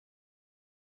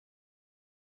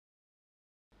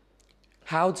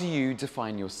How do you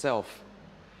define yourself?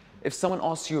 If someone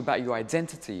asks you about your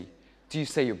identity, do you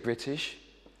say you're British,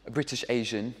 a British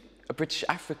Asian, a British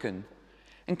African?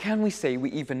 And can we say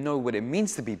we even know what it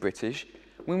means to be British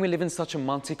when we live in such a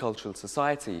multicultural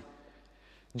society?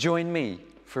 Join me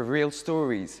for real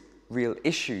stories, real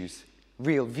issues,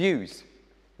 real views.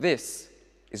 This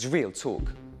is Real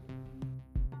Talk.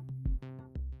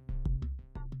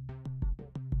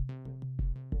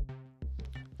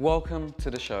 Welcome to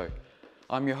the show.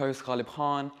 I'm your host Ghalib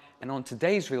Khan, and on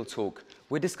today's Real Talk,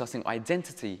 we're discussing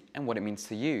identity and what it means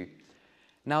to you.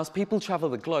 Now, as people travel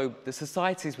the globe, the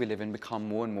societies we live in become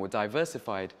more and more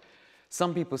diversified.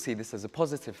 Some people see this as a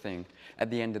positive thing. At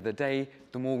the end of the day,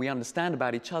 the more we understand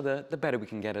about each other, the better we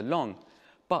can get along.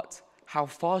 But how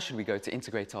far should we go to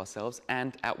integrate ourselves,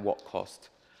 and at what cost?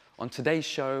 On today's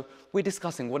show, we're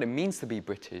discussing what it means to be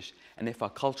British and if our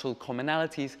cultural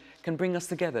commonalities can bring us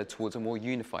together towards a more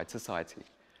unified society.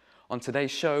 On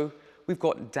today's show, we've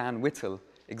got Dan Whittle,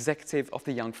 Executive of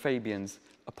the Young Fabians,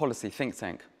 a policy think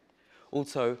tank.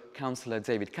 Also, Councillor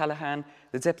David Callaghan,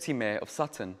 the Deputy Mayor of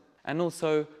Sutton, and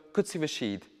also Qudsi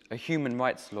Rashid, a human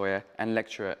rights lawyer and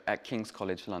lecturer at King's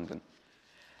College London.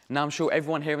 Now, I'm sure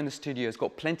everyone here in the studio has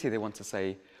got plenty they want to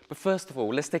say, but first of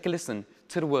all, let's take a listen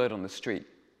to the word on the street.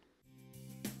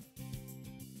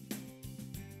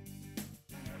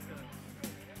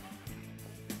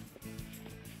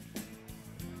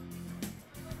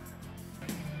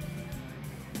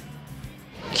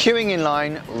 Queuing in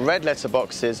line, red letter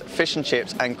boxes, fish and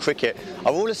chips and cricket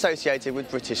are all associated with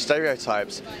British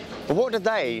stereotypes. But what do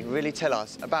they really tell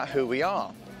us about who we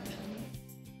are?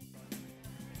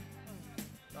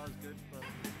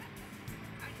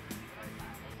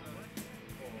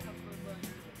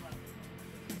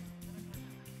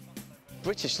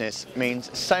 Britishness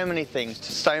means so many things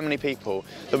to so many people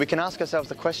that we can ask ourselves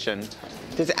the question,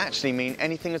 does it actually mean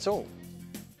anything at all?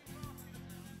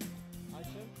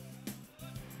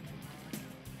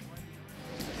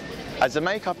 As the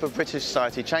makeup of British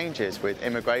society changes with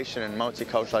immigration and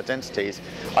multicultural identities,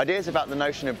 ideas about the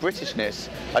notion of Britishness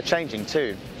are changing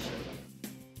too.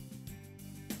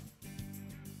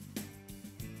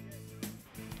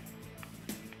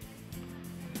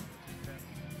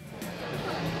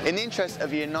 In the interest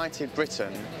of a united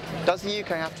Britain, does the UK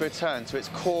have to return to its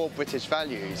core British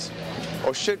values?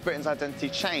 Or should Britain's identity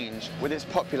change with its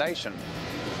population?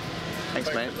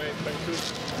 Thanks, mate. Thank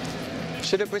you.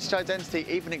 Should a British identity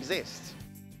even exist?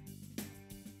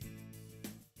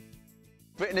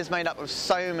 Britain is made up of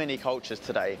so many cultures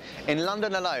today. In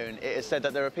London alone, it is said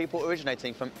that there are people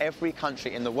originating from every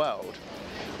country in the world.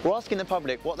 We're asking the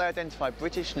public what they identify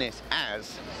Britishness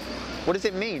as. What does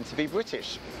it mean to be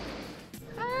British?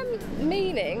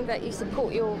 Meaning that you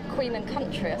support your queen and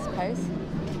country, I suppose,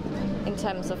 in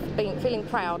terms of feeling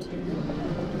proud.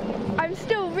 I'm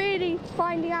still really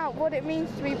finding out what it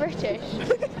means to be British.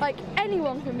 Like,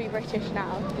 anyone can be British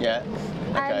now. Yeah,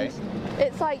 okay. And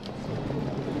it's like,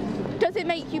 does it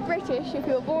make you British if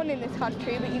you were born in this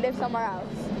country but you live somewhere else?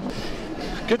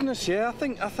 Goodness, yeah,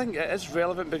 I think it is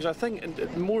relevant because I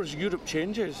think more as Europe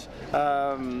changes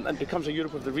and becomes a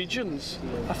Europe of the regions,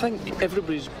 I think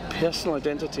everybody's personal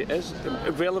identity is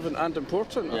relevant and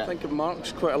important. Yeah. I think it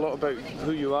marks quite a lot about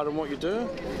who you are and what you do.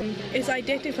 It's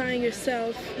identifying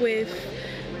yourself with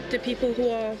the people who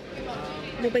are,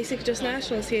 well, basically just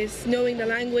nationals. It's knowing the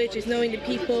language, it's knowing the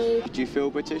people. Do you feel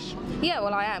British? Yeah,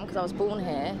 well, I am, because I was born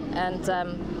here, and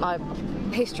my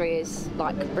history is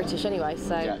like British anyway,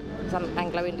 so yeah. I'm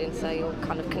Anglo-Indian, so your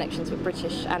kind of connections with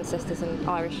British ancestors and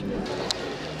Irish.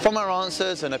 From our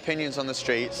answers and opinions on the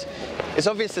streets, it's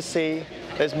obvious to see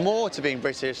there's more to being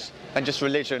British than just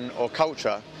religion or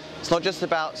culture. It's not just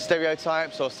about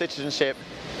stereotypes or citizenship,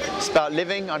 it's about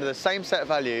living under the same set of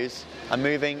values and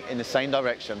moving in the same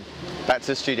direction. Back to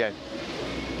the studio.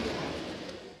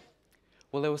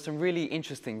 Well, there were some really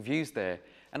interesting views there,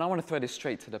 and I want to throw this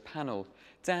straight to the panel.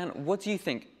 Dan, what do you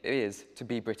think it is to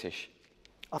be British?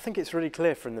 I think it's really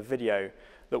clear from the video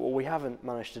that what we haven't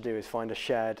managed to do is find a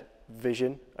shared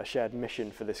vision, a shared mission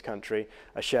for this country,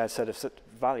 a shared set of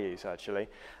values, actually.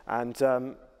 And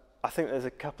I think there's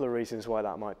a couple of reasons why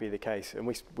that might be the case, and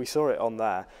we saw it on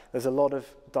there. There's a lot of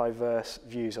diverse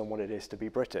views on what it is to be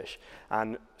British,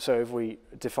 and so if we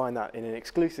define that in an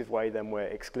exclusive way, then we're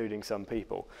excluding some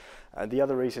people. The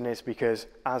other reason is because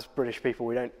as British people,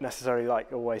 we don't necessarily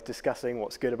like always discussing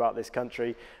what's good about this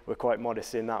country. We're quite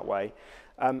modest in that way.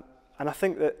 And I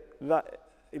think that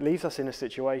it leaves us in a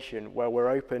situation where we're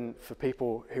open for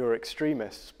people who are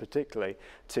extremists, particularly,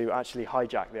 to actually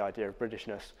hijack the idea of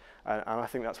Britishness. And I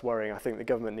think that's worrying. I think the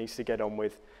government needs to get on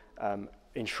with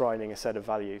enshrining a set of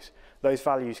values. Those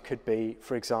values could be,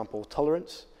 for example,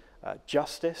 tolerance,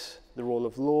 justice, the rule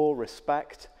of law,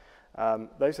 respect.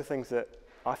 Those are things that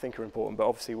I think are important, but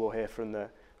obviously we'll hear from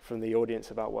the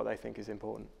audience about what they think is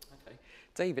important. Okay.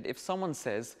 David, if someone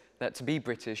says that to be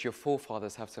British, your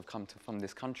forefathers have to have come from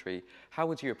this country, how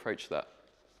would you approach that?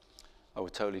 I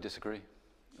would totally disagree.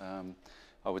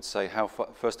 I would say,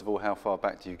 first of all, how far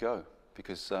back do you go?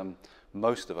 Because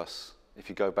most of us, if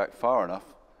you go back far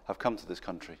enough, have come to this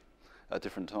country at a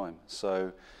different time.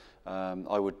 So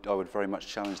I would very much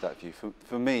challenge that view.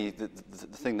 For me, the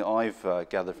thing that I've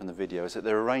gathered from the video is that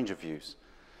there are a range of views.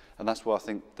 And that's why I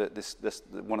think that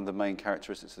one of the main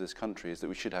characteristics of this country is that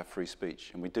we should have free speech,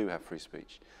 and we do have free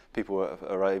speech. People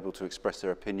are able to express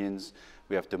their opinions.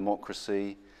 We have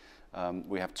democracy.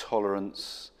 We have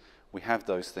tolerance. We have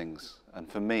those things. And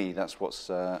for me, that's what's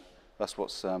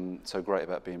so great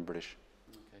about being British.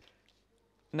 Okay.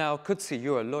 Now, Kudsi,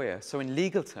 you're a lawyer. So in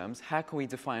legal terms, how can we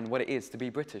define what it is to be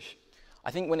British?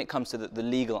 I think when it comes to the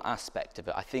legal aspect of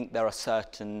it, I think there are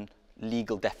certain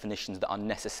legal definitions that are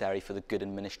necessary for the good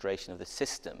administration of the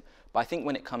system. But I think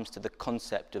when it comes to the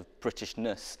concept of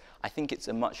Britishness, I think it's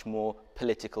a much more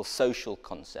political, social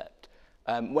concept.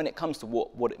 When it comes to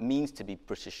what it means to be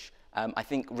British, I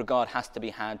think regard has to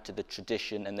be had to the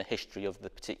tradition and the history of the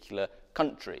particular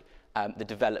country, the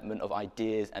development of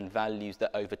ideas and values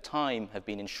that over time have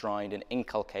been enshrined and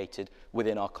inculcated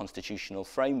within our constitutional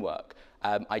framework.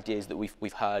 Ideas that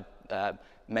we've heard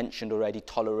mentioned already: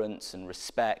 tolerance and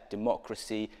respect,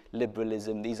 democracy,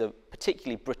 liberalism. These are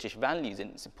particularly British values,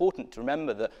 and it's important to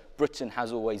remember that Britain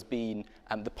has always been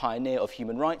the pioneer of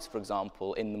human rights, for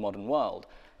example, in the modern world.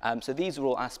 So these are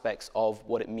all aspects of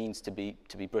what it means to be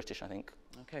British, I think.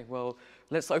 Okay, well,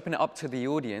 let's open it up to the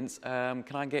audience.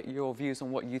 Can I get your views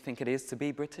on what you think it is to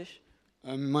be British?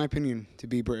 In my opinion, to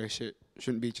be British, it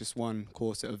shouldn't be just one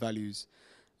core set of values.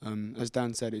 As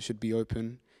Dan said, it should be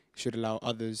open. It should allow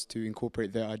others to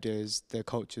incorporate their ideas, their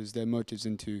cultures, their motives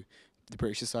into the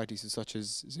British society, so such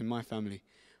as in my family.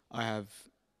 I have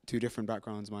two different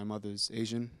backgrounds. My mother's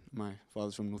Asian, my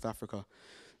father's from North Africa.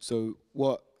 So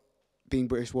being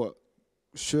British, what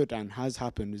should and has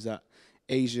happened is that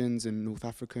Asians and North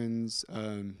Africans,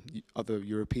 other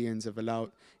Europeans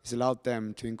it's allowed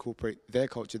them to incorporate their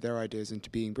culture, their ideas into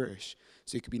being British.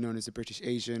 So you could be known as a British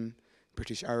Asian,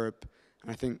 British Arab,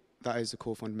 and I think that is the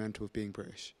core fundamental of being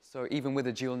British. So even with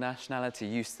a dual nationality,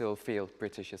 you still feel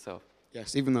British yourself?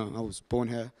 Yes, even though I was born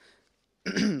here,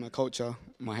 my culture,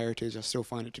 my heritage, I still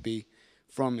find it to be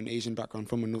from an Asian background,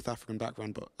 from a North African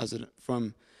background, but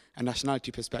from a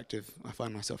nationality perspective, I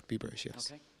find myself to be British,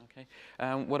 yes. Okay.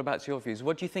 What about your views?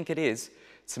 What do you think it is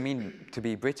to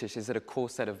be British? Is it a core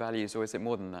set of values, or is it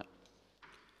more than that?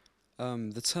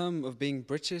 The term of being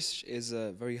British is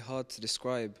very hard to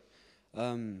describe.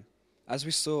 As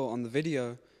we saw on the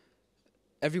video,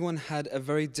 everyone had a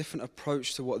very different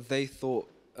approach to what they thought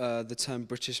the term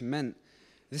British meant.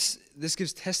 This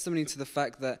gives testimony to the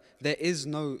fact that there is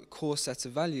no core set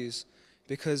of values,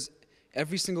 because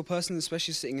every single person,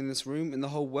 especially sitting in this room, in the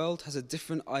whole world, has a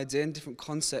different idea and different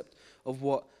concept of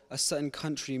what a certain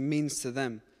country means to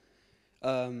them.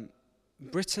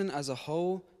 Britain as a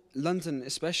whole, London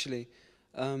especially,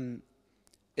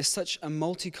 is such a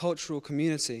multicultural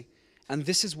community, and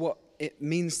this is what it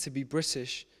means to be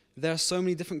British. There are so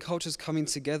many different cultures coming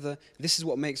together. This is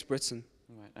what makes Britain.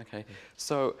 Right, okay.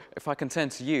 So if I can turn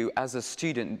to you, as a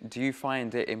student, do you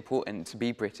find it important to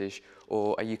be British,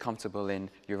 or are you comfortable in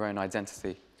your own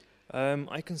identity?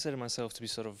 I consider myself to be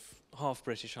sort of half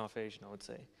British, half Asian, I would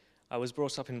say. I was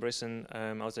brought up in Britain,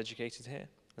 I was educated here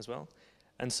as well,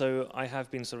 and so I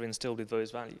have been sort of instilled with those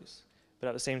values. But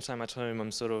at the same time, at home,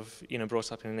 I'm sort of,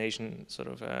 brought up in an Asian sort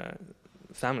of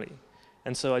family.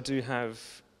 And so I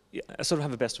sort of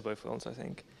have the best of both worlds, I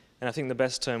think. And I think the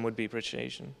best term would be British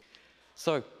Asian.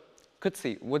 So,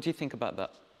 Kudsi, what do you think about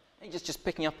that? Just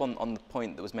picking up on the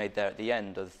point that was made there at the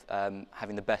end of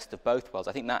having the best of both worlds,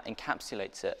 I think that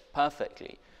encapsulates it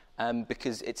perfectly,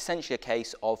 because it's essentially a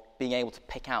case of being able to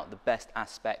pick out the best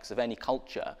aspects of any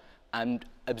culture and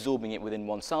absorbing it within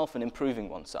oneself and improving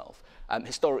oneself.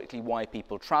 Historically, why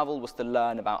people travel was to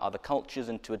learn about other cultures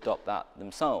and to adopt that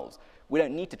themselves. We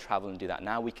don't need to travel and do that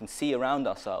now. We can see around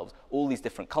ourselves all these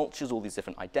different cultures, all these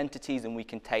different identities, and we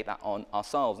can take that on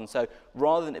ourselves. And so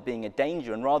rather than it being a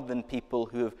danger, and rather than people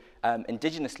who have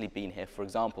indigenously been here, for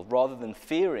example, rather than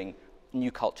fearing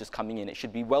new cultures coming in, it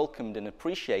should be welcomed and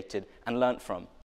appreciated and learnt from.